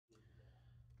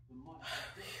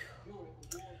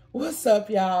What's up,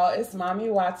 y'all? It's Mami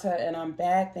Wata, and I'm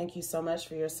back. Thank you so much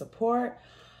for your support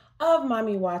of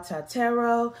Mami Wata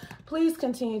Tarot. Please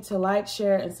continue to like,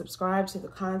 share, and subscribe to the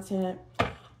content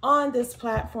on this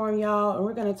platform, y'all. And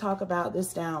we're going to talk about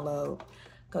this download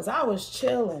because I was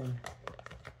chilling.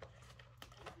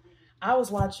 I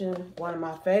was watching one of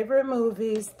my favorite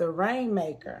movies, The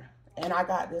Rainmaker, and I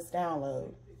got this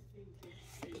download.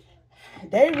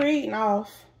 They reading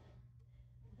off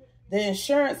the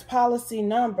insurance policy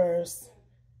numbers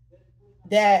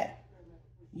that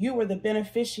you were the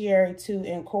beneficiary to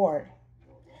in court.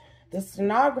 The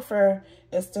stenographer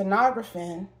is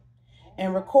stenographing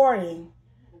and recording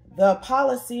the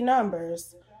policy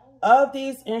numbers of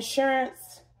these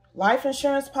life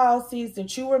insurance policies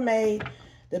that you were made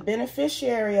the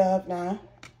beneficiary of now,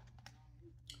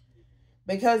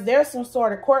 because there's some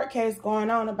sort of court case going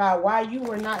on about why you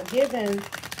were not given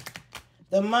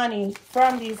the money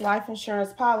from these life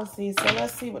insurance policies. So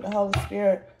let's see what the Holy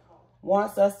Spirit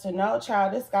wants us to know.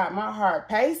 Child, this got my heart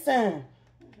pacing.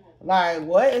 Like,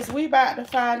 what is we about to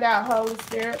find out, Holy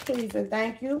Spirit? Please and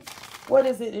thank you. What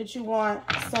is it that you want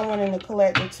someone in the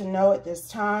collective to know at this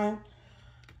time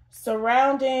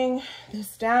surrounding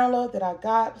this download that I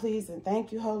got? Please and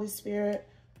thank you, Holy Spirit.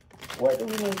 What do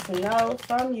we need to know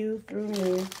from you through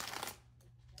me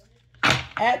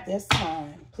at this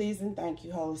time? Please and thank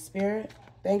you, Holy Spirit.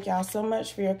 Thank y'all so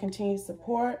much for your continued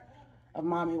support of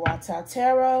Mami Wata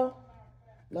Tarot.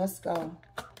 Let's go.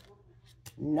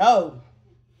 No.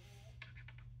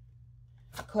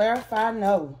 Clarify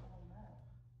no.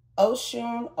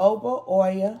 Oshun Oba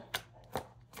Oya.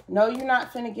 No, you're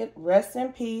not finna get rest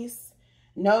in peace.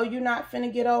 No, you're not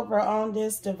finna get over on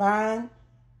this divine,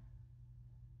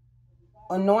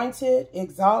 anointed,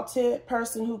 exalted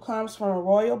person who comes from a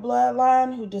royal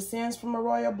bloodline, who descends from a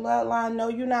royal bloodline. No,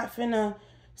 you're not finna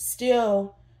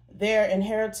steal their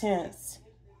inheritance,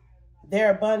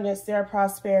 their abundance, their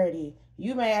prosperity.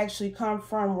 You may actually come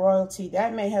from royalty.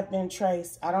 That may have been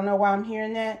traced. I don't know why I'm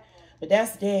hearing that, but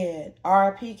that's dead.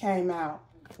 RIP came out.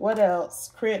 What else?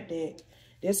 Cryptic.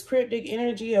 This cryptic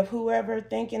energy of whoever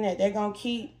thinking that they're going to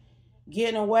keep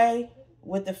getting away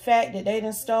with the fact that they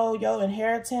done stole your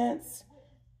inheritance.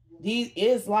 These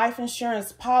is life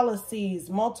insurance policies,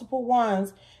 multiple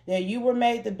ones that you were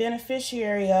made the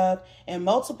beneficiary of, and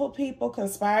multiple people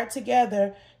conspired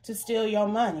together to steal your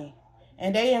money.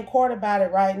 And they in court about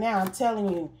it right now. I'm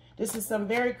telling you, this is some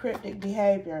very cryptic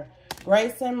behavior.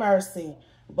 Grace and mercy.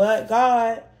 But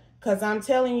God, because I'm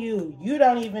telling you, you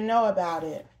don't even know about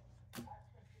it.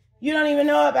 You don't even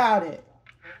know about it.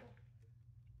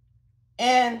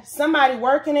 And somebody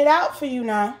working it out for you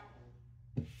now.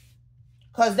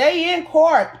 Because they in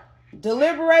court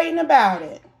deliberating about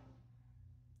it.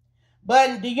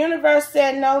 But the universe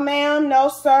said, no, ma'am, no,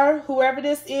 sir. Whoever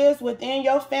this is within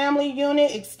your family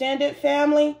unit, extended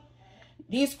family,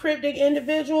 these cryptic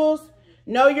individuals,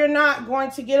 no, you're not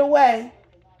going to get away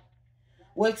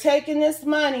with taking this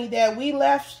money that we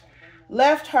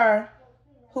left her,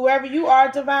 whoever you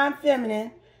are, divine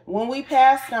feminine, when we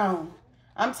passed on.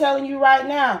 I'm telling you right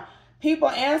now, people,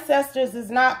 ancestors is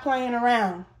not playing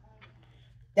around.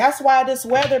 That's why this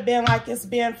weather been like it's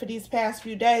been for these past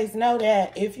few days. Know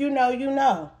that. If you know, you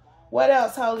know. What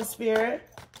else, Holy Spirit?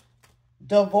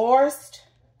 Divorced.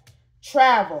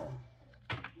 Travel.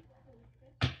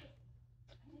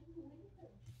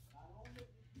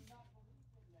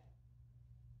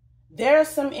 There's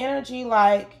some energy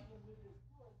like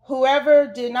whoever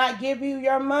did not give you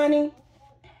your money,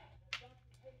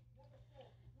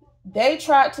 they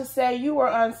tried to say you were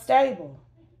unstable.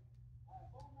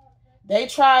 They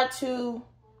tried to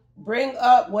bring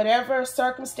up whatever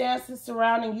circumstances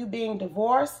surrounding you being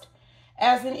divorced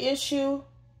as an issue,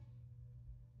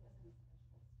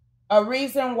 a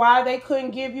reason why they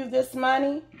couldn't give you this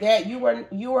money, that you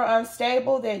were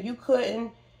unstable, that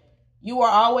you were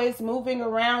always moving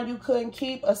around, you couldn't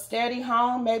keep a steady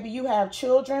home. Maybe you have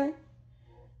children.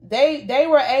 They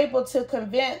were able to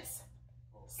convince,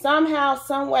 somehow,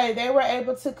 some way, they were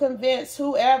able to convince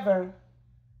whoever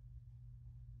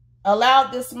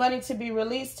allowed this money to be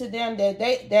released to them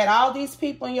that all these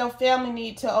people in your family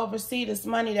need to oversee this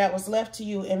money that was left to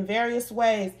you in various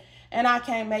ways. And I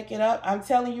can't make it up. I'm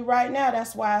telling you right now,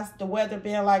 that's why the weather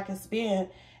been like it's been.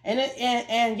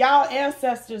 And y'all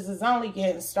ancestors is only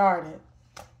getting started.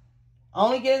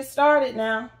 Only getting started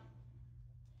now.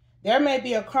 There may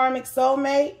be a karmic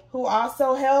soulmate who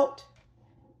also helped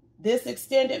this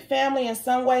extended family in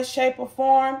some way, shape, or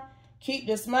form keep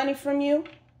this money from you.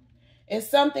 It's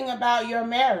something about your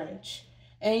marriage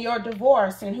and your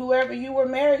divorce, and whoever you were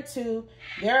married to,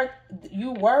 they're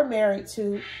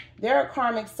a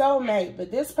karmic soulmate.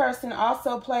 But this person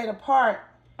also played a part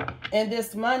in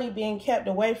this money being kept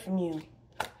away from you.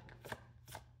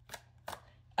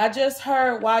 I just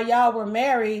heard while y'all were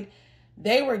married,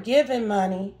 they were given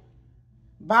money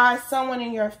by someone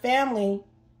in your family,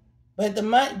 but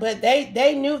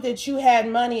they knew that you had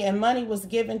money, and money was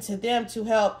given to them to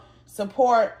help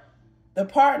support the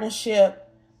partnership,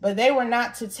 but they were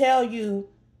not to tell you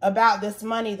about this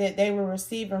money that they were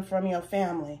receiving from your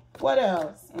family. What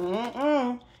else?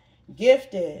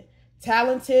 Gifted,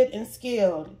 talented, and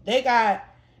skilled. They got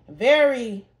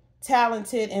very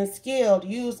talented and skilled,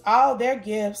 use all their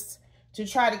gifts to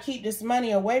try to keep this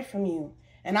money away from you.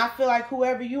 And I feel like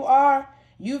whoever you are,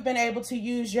 you've been able to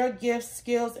use your gifts,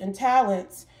 skills, and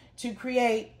talents to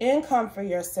create income for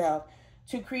yourself,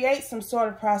 to create some sort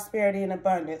of prosperity and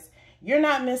abundance. You're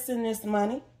not missing this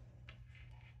money,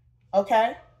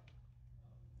 okay?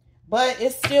 But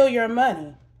it's still your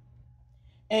money.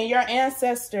 And your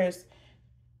ancestors,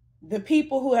 the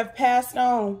people who have passed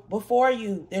on before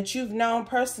you that you've known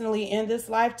personally in this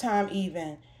lifetime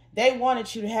even, they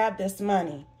wanted you to have this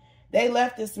money. They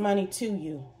left this money to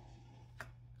you.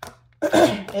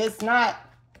 It's not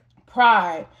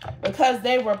pride, because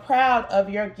they were proud of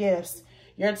your gifts,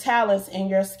 your talents, and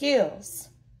your skills.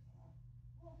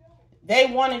 They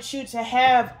wanted you to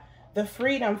have the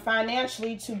freedom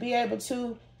financially to be able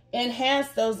to enhance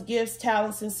those gifts,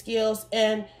 talents, and skills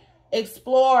and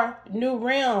explore new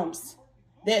realms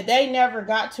that they never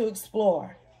got to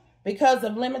explore because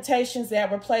of limitations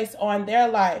that were placed on their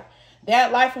life.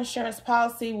 That life insurance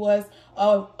policy was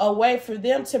a way for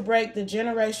them to break the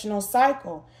generational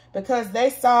cycle, because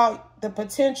they saw the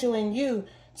potential in you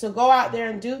to go out there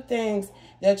and do things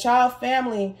that y'all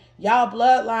family, y'all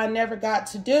bloodline never got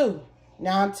to do.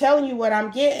 Now I'm telling you what I'm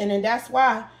getting, and that's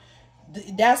why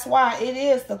it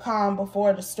is the calm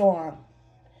before the storm.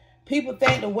 People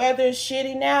think the weather is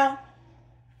shitty now.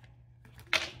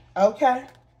 Okay.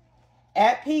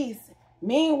 At peace.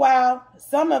 Meanwhile,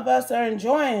 some of us are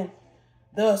enjoying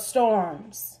the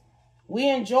storms. We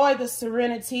enjoy the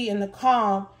serenity and the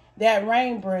calm that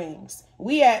rain brings.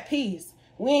 We at peace.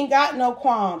 We ain't got no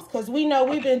qualms, because we know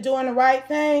we've been doing the right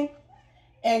thing,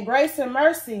 and grace and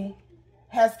mercy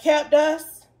has kept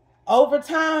us over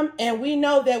time, and we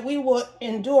know that we will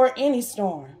endure any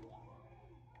storm.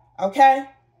 Okay?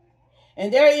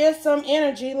 And there is some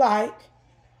energy like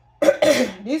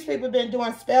these people have been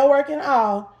doing spell work and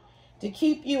all to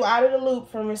keep you out of the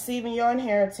loop from receiving your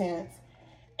inheritance.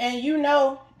 And you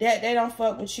know that they don't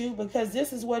fuck with you because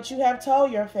this is what you have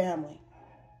told your family.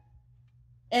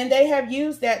 And they have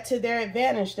used that to their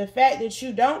advantage. The fact that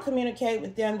you don't communicate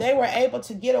with them, they were able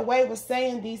to get away with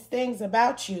saying these things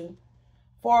about you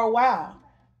for a while.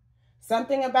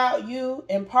 Something about you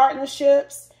in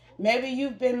partnerships. Maybe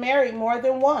you've been married more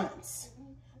than once,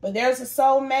 but there's a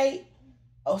soulmate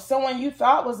or someone you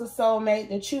thought was a soulmate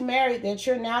that you married that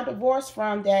you're now divorced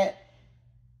from, that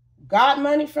got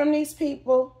money from these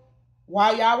people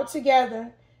while y'all were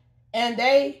together, and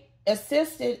they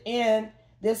assisted in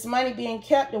this money being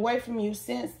kept away from you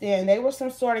since then. They were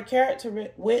some sort of character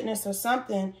witness or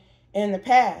something in the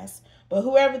past. But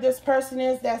whoever this person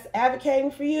is that's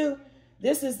advocating for you,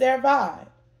 this is their vibe.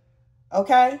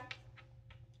 Okay?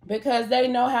 Because they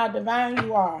know how divine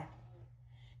you are.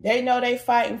 They know they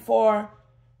fighting for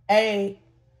a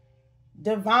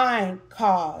divine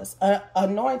cause, an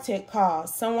anointed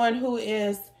cause, someone who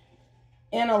is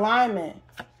in alignment,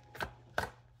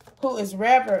 who is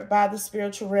revered by the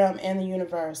spiritual realm and the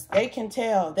universe. They can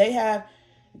tell. They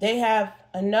have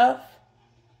enough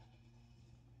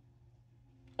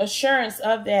assurance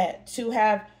of that to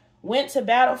have went to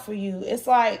battle for you. It's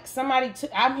like somebody,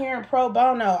 I'm hearing pro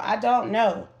bono. I don't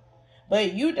know.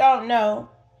 But you don't know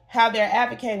how they're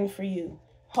advocating for you.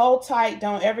 Hold tight.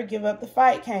 Don't ever give up the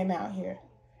fight came out here.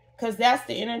 Because that's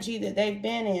the energy that they've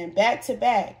been in. Back to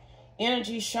back.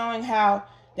 Energy showing how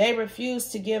they refuse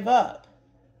to give up.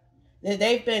 That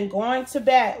they've been going to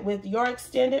bat with your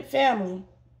extended family.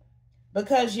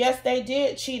 Because yes, they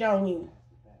did cheat on you.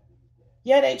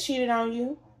 Yeah, they cheated on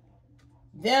you.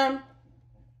 Them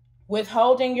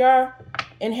withholding your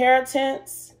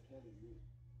inheritance.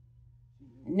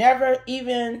 Never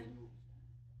even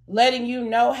letting you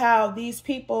know how these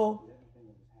people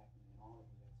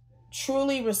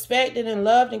truly respected and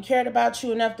loved and cared about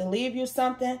you enough to leave you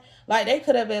something. Like they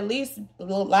could have at least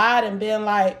lied and been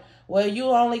like, well, you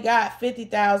only got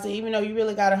 50,000, even though you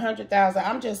really got 100,000.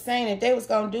 I'm just saying, if they was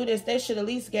going to do this, they should at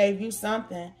least gave you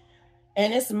something.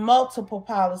 And it's multiple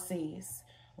policies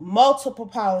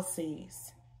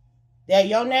that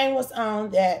your name was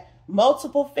on, that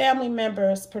multiple family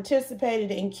members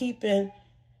participated in keeping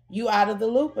you out of the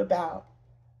loop about.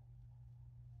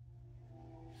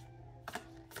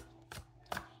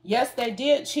 Yes, they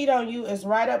did cheat on you is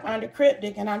right up under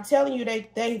cryptic. And I'm telling you,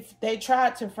 they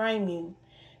tried to frame you.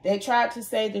 They tried to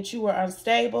say that you were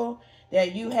unstable,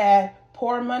 that you had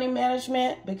poor money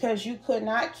management because you could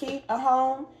not keep a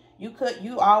home.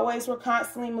 You always were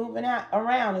constantly moving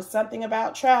around. It's something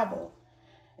about travel.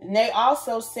 And they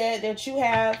also said that you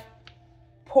have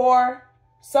poor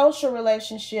social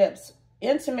relationships,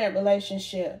 intimate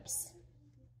relationships.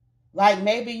 Like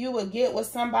maybe you would get with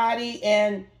somebody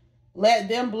and let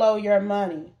them blow your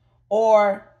money,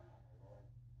 or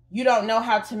you don't know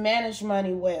how to manage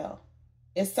money well.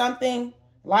 It's something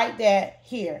like that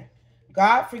here.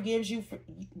 God forgives you.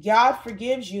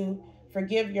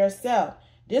 Forgive yourself.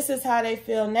 This is how they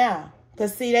feel now.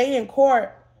 Because see, they in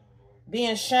court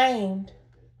being shamed.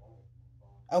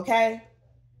 Okay?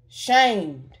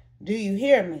 Shamed. Do you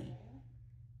hear me?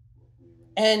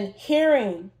 And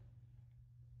hearing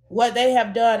what they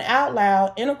have done out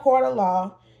loud in a court of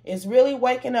law is really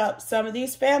waking up some of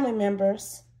these family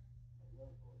members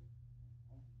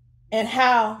and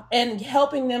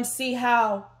helping them see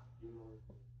how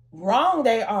wrong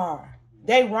they are.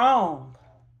 They wrong.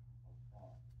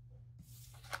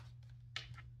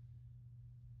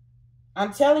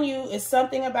 I'm telling you, it's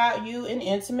something about you in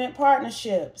intimate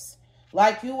partnerships.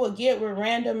 Like you will get with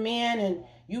random men and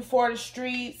you for the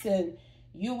streets and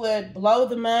you would blow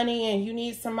the money and you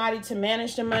need somebody to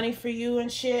manage the money for you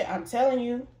and shit. I'm telling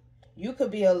you, you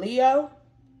could be a Leo.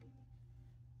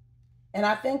 And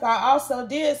I think I also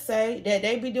did say that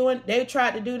they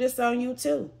tried to do this on you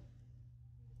too.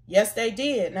 Yes, they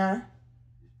did now.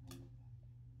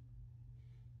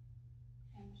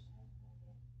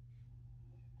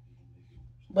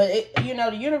 But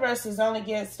the universe is only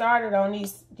getting started on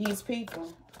these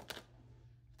people.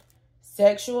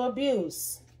 Sexual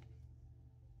abuse.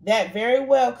 That very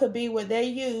well could be what they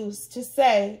use to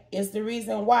say is the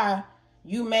reason why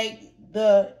you make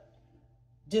the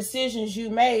decisions you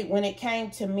made when it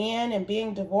came to men and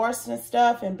being divorced and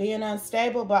stuff and being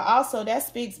unstable. But also that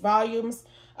speaks volumes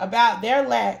about their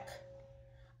lack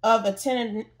of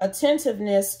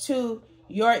attentiveness to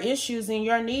your issues and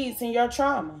your needs and your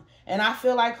trauma. And I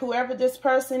feel like whoever this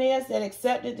person is that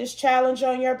accepted this challenge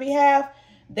on your behalf,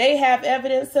 they have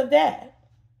evidence of that.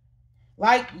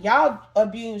 Like, y'all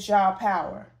abuse y'all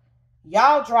power.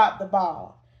 Y'all dropped the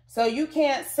ball. So you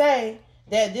can't say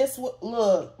that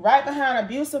look, right behind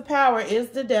abuse of power is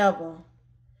the devil.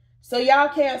 So y'all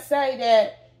can't say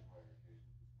that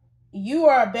you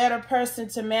are a better person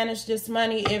to manage this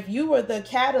money if you were the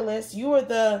catalyst, you were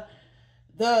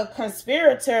the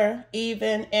conspirator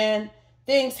even, and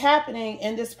things happening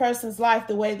in this person's life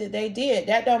the way that they did.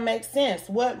 That don't make sense.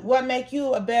 What make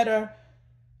you a better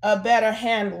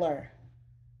handler?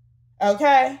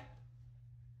 Okay?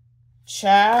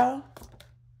 Child.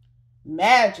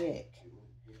 Magic.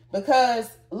 Because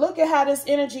look at how this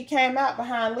energy came out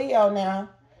behind Leo now.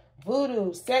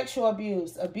 Voodoo, sexual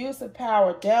abuse, abuse of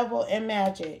power, devil, and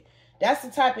magic. That's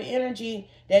the type of energy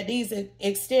that these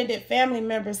extended family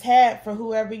members had for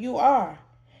whoever you are.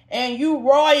 And you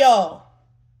royal.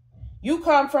 You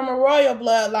come from a royal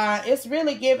bloodline. It's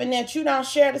really given that you don't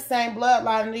share the same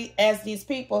bloodline as these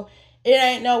people. It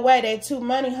ain't no way. They too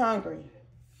money hungry.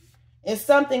 It's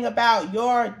something about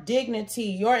your dignity,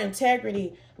 your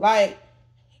integrity. Like,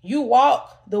 you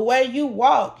walk the way you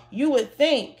walk. You would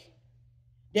think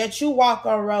that you walk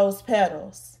on rose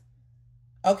petals.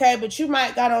 Okay? But you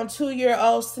might got on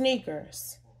 2-year-old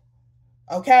sneakers.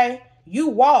 Okay? You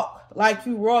walk like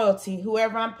you royalty.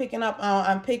 Whoever I'm picking up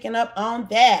on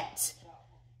that.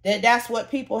 That's what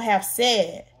people have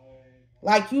said.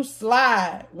 Like you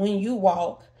slide when you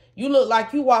walk. You look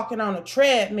like you walking on a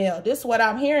treadmill. This is what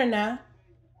I'm hearing now.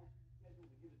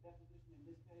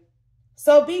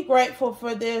 So be grateful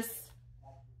for this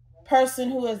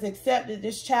person who has accepted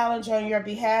this challenge on your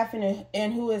behalf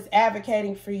and who is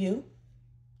advocating for you.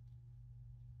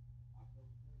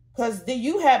 Because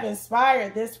you have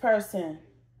inspired this person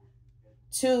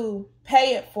to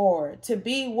pay it forward, to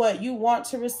be what you want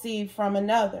to receive from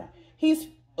another.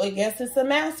 I guess it's a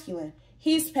masculine.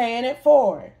 He's paying it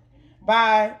forward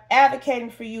by advocating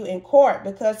for you in court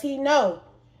because he know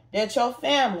that your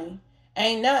family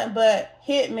ain't nothing but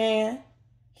hitmen,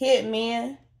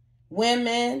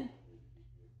 women,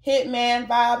 hitman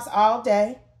vibes all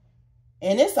day.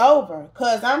 And it's over.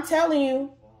 Because I'm telling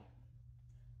you,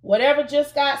 whatever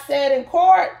just got said in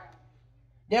court,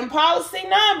 them policy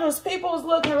numbers, people was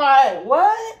looking like,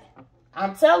 what?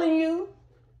 I'm telling you.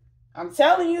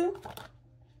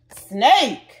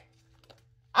 Snake.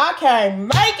 I can't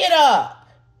make it up.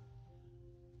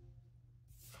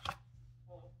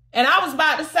 And I was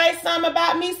about to say something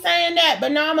about me saying that,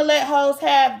 but no, I'm going to let hoes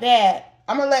have that.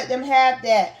 I'm going to let them have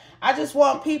that. I just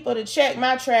want people to check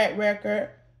my track record.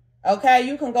 Okay,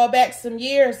 you can go back some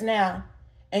years now,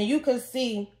 and you can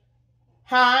see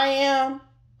how I am,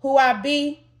 who I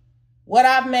be, what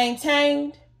I've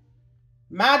maintained,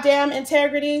 my damn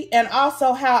integrity, and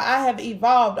also how I have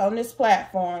evolved on this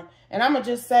platform. And I'm going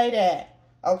to just say that,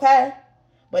 okay?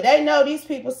 But they know these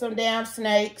people some damn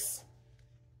snakes.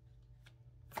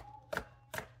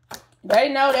 They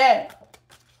know that.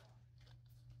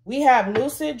 We have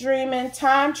lucid dreaming,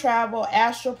 time travel,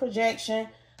 astral projection.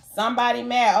 Somebody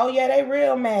mad. Oh, yeah, they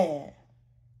real mad.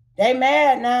 They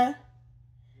mad now.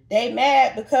 They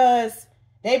mad because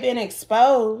they've been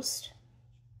exposed.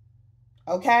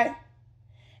 Okay?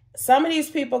 Some of these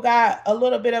people got a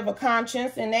little bit of a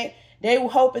conscience, and they were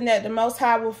hoping that the Most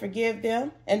High will forgive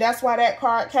them. And that's why that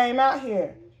card came out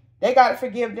here. They got to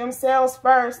forgive themselves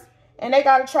first, and they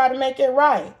got to try to make it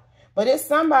right. But it's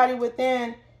somebody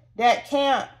within that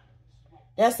camp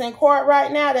that's in court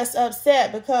right now that's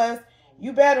upset, because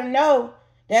you better know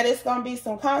that it's going to be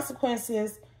some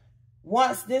consequences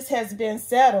once this has been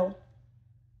settled.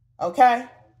 Okay?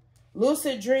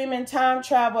 Lucid dreaming, time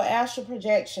travel, astral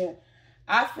projection.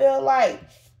 I feel like,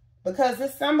 because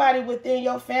it's somebody within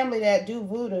your family that do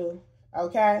voodoo,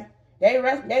 okay?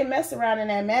 They mess around in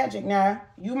that magic now.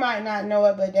 You might not know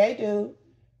it, but they do,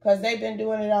 because they've been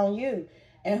doing it on you.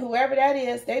 And whoever that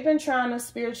is, they've been trying to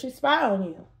spiritually spy on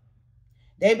you.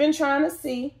 They've been trying to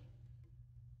see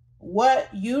what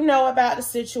you know about the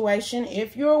situation.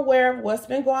 If you're aware of what's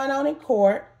been going on in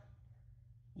court,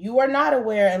 you are not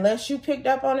aware unless you picked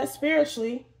up on it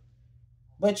spiritually.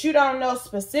 But you don't know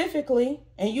specifically,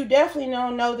 and you definitely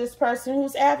don't know this person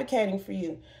who's advocating for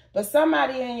you. But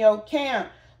somebody in your camp,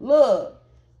 look,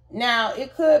 now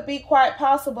it could be quite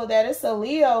possible that it's a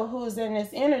Leo who's in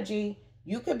this energy.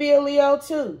 You could be a Leo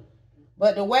too.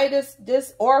 But the way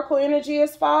this oracle energy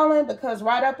is falling, because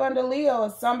right up under Leo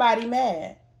is somebody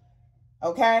mad.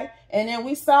 Okay? And then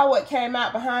we saw what came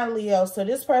out behind Leo. So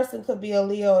this person could be a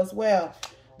Leo as well.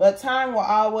 But time will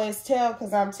always tell,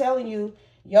 because I'm telling you,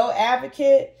 your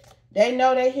advocate, they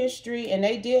know their history and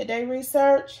they did their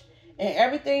research. And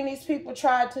everything these people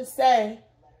tried to say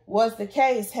was the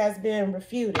case has been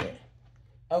refuted.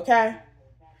 Okay?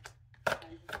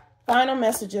 Final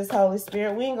messages, Holy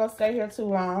Spirit. We ain't going to stay here too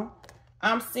long.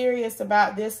 I'm serious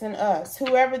about this and us.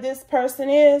 Whoever this person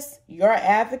is, your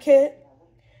advocate,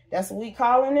 that's what we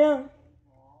calling them.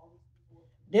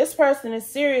 This person is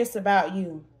serious about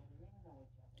you.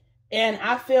 And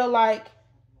I feel like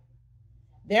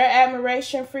their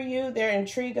admiration for you, their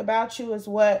intrigue about you is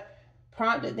what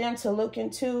prompted them to look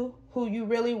into who you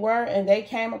really were. And they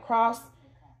came across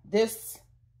this.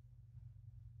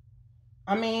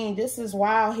 I mean, this is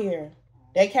wild here.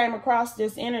 They came across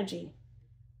this energy.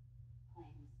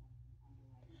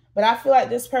 But I feel like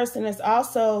this person is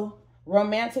also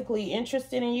romantically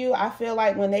interested in you. I feel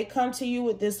like when they come to you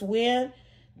with this win,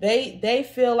 they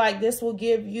feel like this will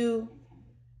give you,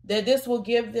 that this will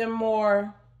give them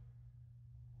more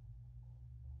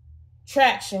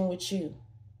traction with you.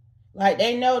 Like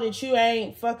they know that you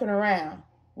ain't fucking around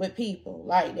with people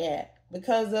like that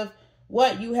because of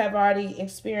what you have already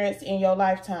experienced in your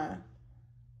lifetime.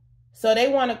 So they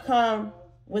want to come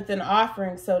with an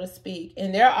offering, so to speak.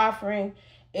 And their offering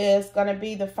is going to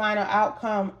be the final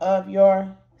outcome of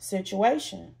your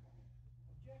situation.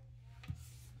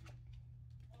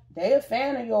 They a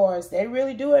fan of yours. They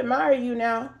really do admire you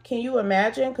now. Can you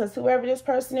imagine? Because whoever this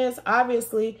person is,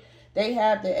 obviously, they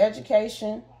have the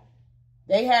education.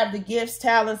 They have the gifts,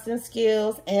 talents, and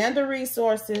skills, and the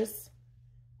resources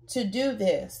to do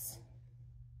this.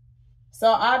 So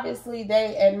obviously,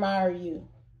 they admire you.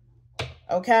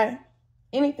 Okay?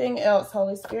 Anything else,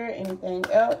 Holy Spirit? Anything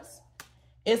else?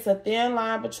 It's a thin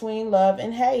line between love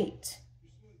and hate.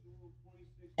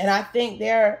 And I think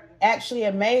they're actually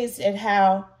amazed at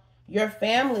how your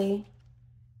family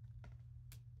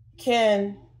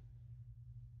can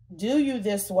do you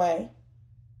this way,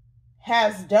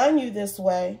 has done you this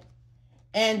way,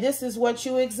 and this is what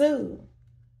you exude.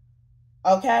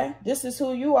 Okay? This is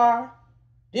who you are.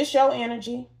 This your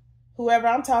energy. Whoever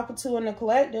I'm talking to in the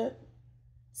collective.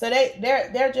 So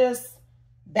they're just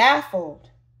baffled.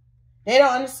 They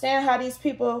don't understand how these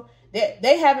people,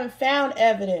 they haven't found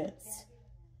evidence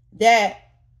that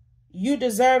you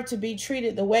deserve to be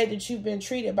treated the way that you've been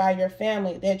treated by your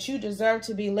family, that you deserve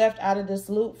to be left out of this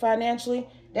loop financially.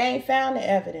 They ain't found the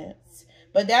evidence.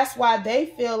 But that's why they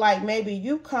feel like maybe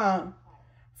you come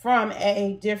from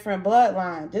a different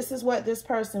bloodline. This is what this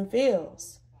person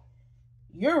feels.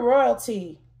 You're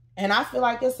royalty. And I feel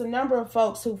like it's a number of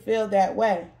folks who feel that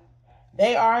way.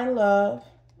 They are in love.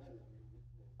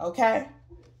 Okay?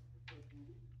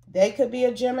 They could be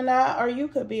a Gemini or you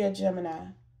could be a Gemini.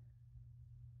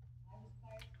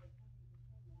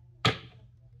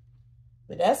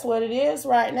 But that's what it is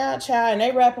right now, child. And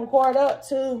they wrapping court up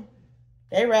too.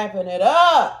 They wrapping it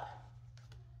up.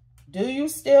 Do you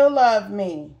still love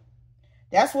me?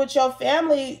 That's what your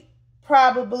family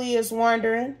probably is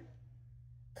wondering.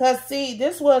 Because, see,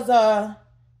 this was a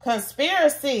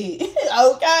conspiracy.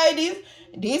 Okay?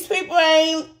 These people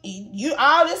ain't...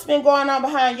 all this been going on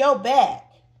behind your back.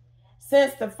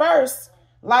 Since the first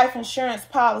life insurance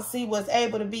policy was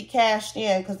able to be cashed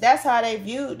in. Because that's how they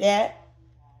viewed that.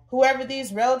 Whoever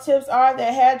these relatives are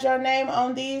that had your name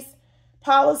on these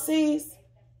policies,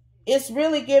 it's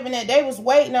really giving it. They was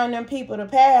waiting on them people to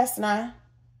pass now.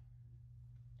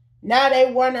 Now they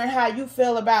wondering how you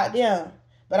feel about them.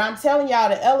 But I'm telling y'all,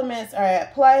 the elements are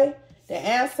at play. The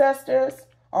ancestors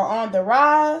are on the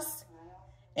rise.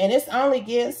 And it's only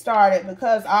getting started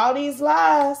because all these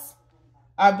lies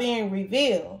are being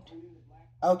revealed.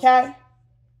 Okay?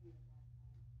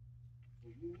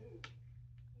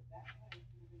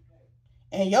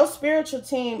 And your spiritual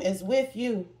team is with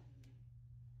you.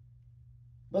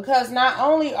 Because not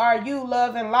only are you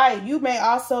love and light, you may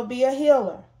also be a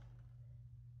healer.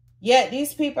 Yet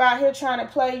these people out here trying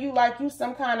to play you like you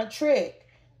some kind of trick.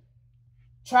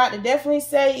 Tried to definitely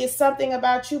say it's something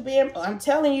about you being, I'm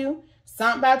telling you,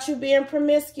 something about you being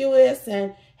promiscuous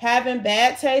and having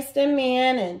bad taste in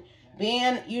men and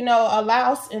being, you know, a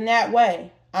louse in that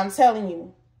way. I'm telling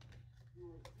you.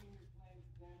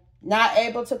 Not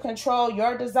able to control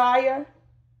your desire.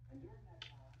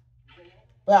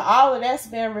 But all of that's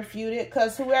been refuted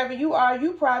because whoever you are,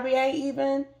 you probably ain't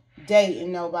even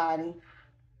dating nobody.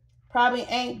 Probably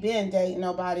ain't been dating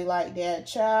nobody like that,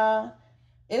 child.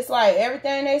 It's like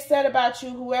everything they said about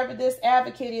you, whoever this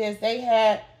advocate is, they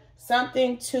had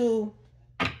something to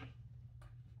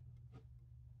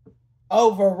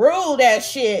overrule that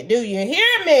shit. Do you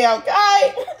hear me,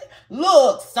 okay?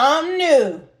 Look, something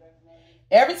new.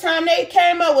 Every time they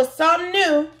came up with something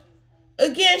new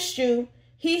against you,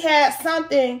 he had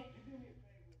something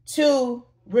to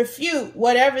refute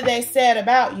whatever they said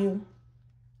about you.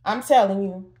 I'm telling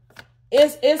you.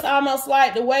 It's almost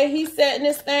like the way he's setting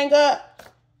this thing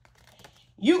up.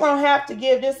 You're going to have to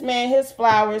give this man his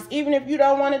flowers, even if you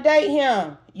don't want to date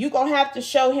him. You're going to have to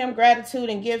show him gratitude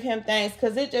and give him thanks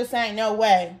because it just ain't no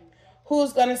way.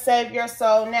 Who's going to save your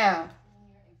soul now?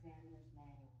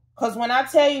 Because when I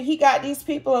tell you he got these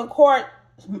people in court,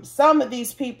 some of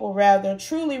these people rather,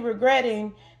 truly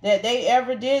regretting that they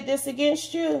ever did this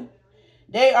against you.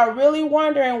 They are really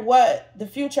wondering what the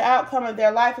future outcome of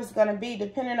their life is going to be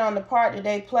depending on the part that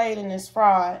they played in this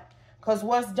fraud. Because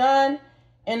what's done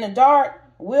in the dark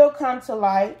will come to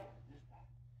light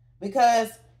because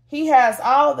he has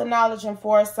all the knowledge and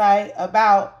foresight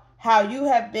about how you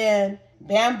have been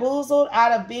bamboozled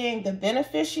out of being the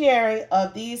beneficiary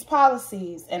of these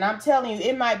policies. And I'm telling you,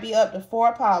 it might be up to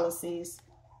 4 policies.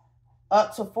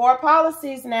 Up to 4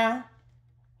 policies now.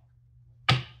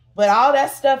 But all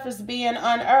that stuff is being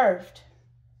unearthed.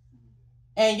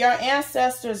 And your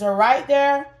ancestors are right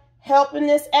there helping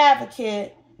this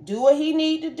advocate do what he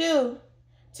needs to do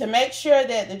to make sure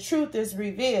that the truth is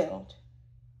revealed.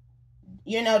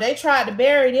 You know, they tried to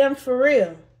bury them for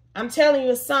real. I'm telling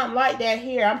you, it's something like that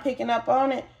here. I'm picking up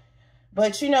on it.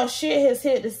 But, you know, shit has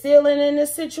hit the ceiling in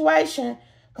this situation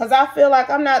because I feel like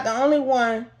I'm not the only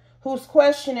one who's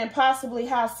questioning possibly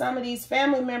how some of these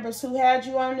family members who had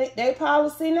you on their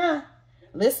policy now.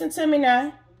 Listen to me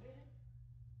now.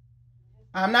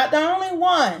 I'm not the only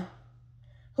one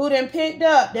who then picked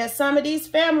up that some of these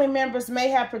family members may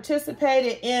have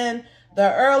participated in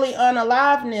the early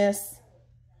unaliveness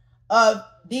of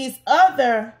these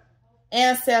other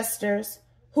ancestors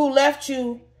who left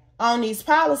you on these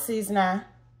policies now.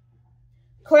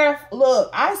 Claire, look,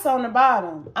 ice on the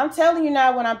bottom. I'm telling you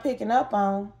now what I'm picking up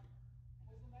on.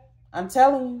 I'm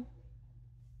telling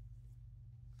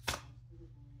you.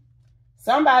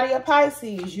 Somebody a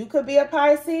Pisces. You could be a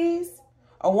Pisces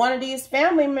or one of these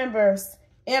family members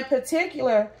in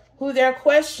particular who they're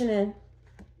questioning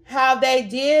how they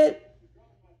did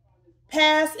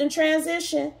pass and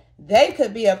transition. They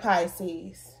could be a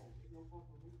Pisces.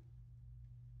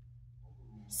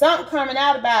 Something coming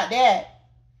out about that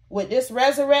with this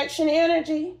resurrection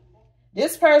energy.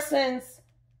 This person's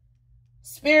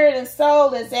spirit and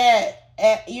soul is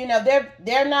at you know,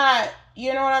 they're not,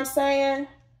 you know what I'm saying?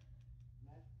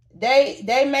 They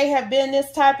may have been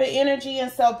this type of energy,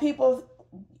 and so people,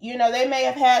 you know, they may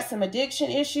have had some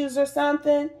addiction issues or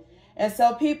something. And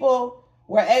so people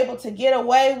were able to get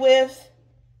away with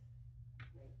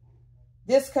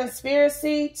this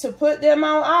conspiracy to put them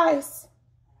on ice.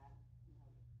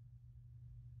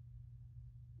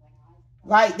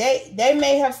 Like they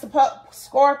may have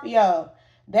Scorpio.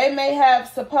 They may have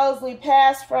supposedly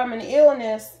passed from an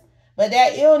illness, but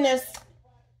that illness,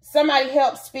 somebody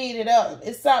helped speed it up.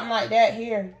 It's something like that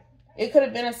here. It could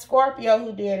have been a Scorpio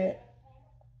who did it.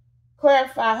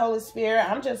 Clarify, Holy Spirit.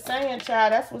 I'm just saying,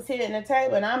 child, that's what's hitting the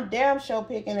table, and I'm damn sure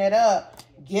picking it up.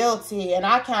 Guilty, and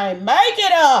I can't make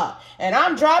it up. And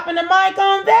I'm dropping the mic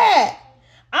on that.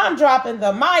 I'm dropping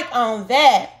the mic on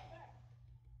that.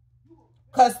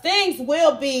 Because things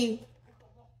will be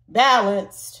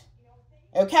balanced.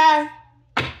 Okay?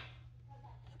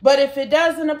 But if it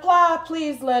doesn't apply,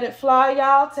 please let it fly,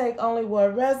 y'all. Take only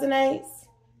what resonates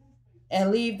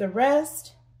and leave the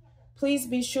rest. Please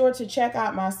be sure to check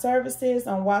out my services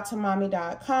on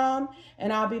watamami.com.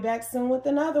 And I'll be back soon with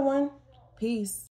another one. Peace.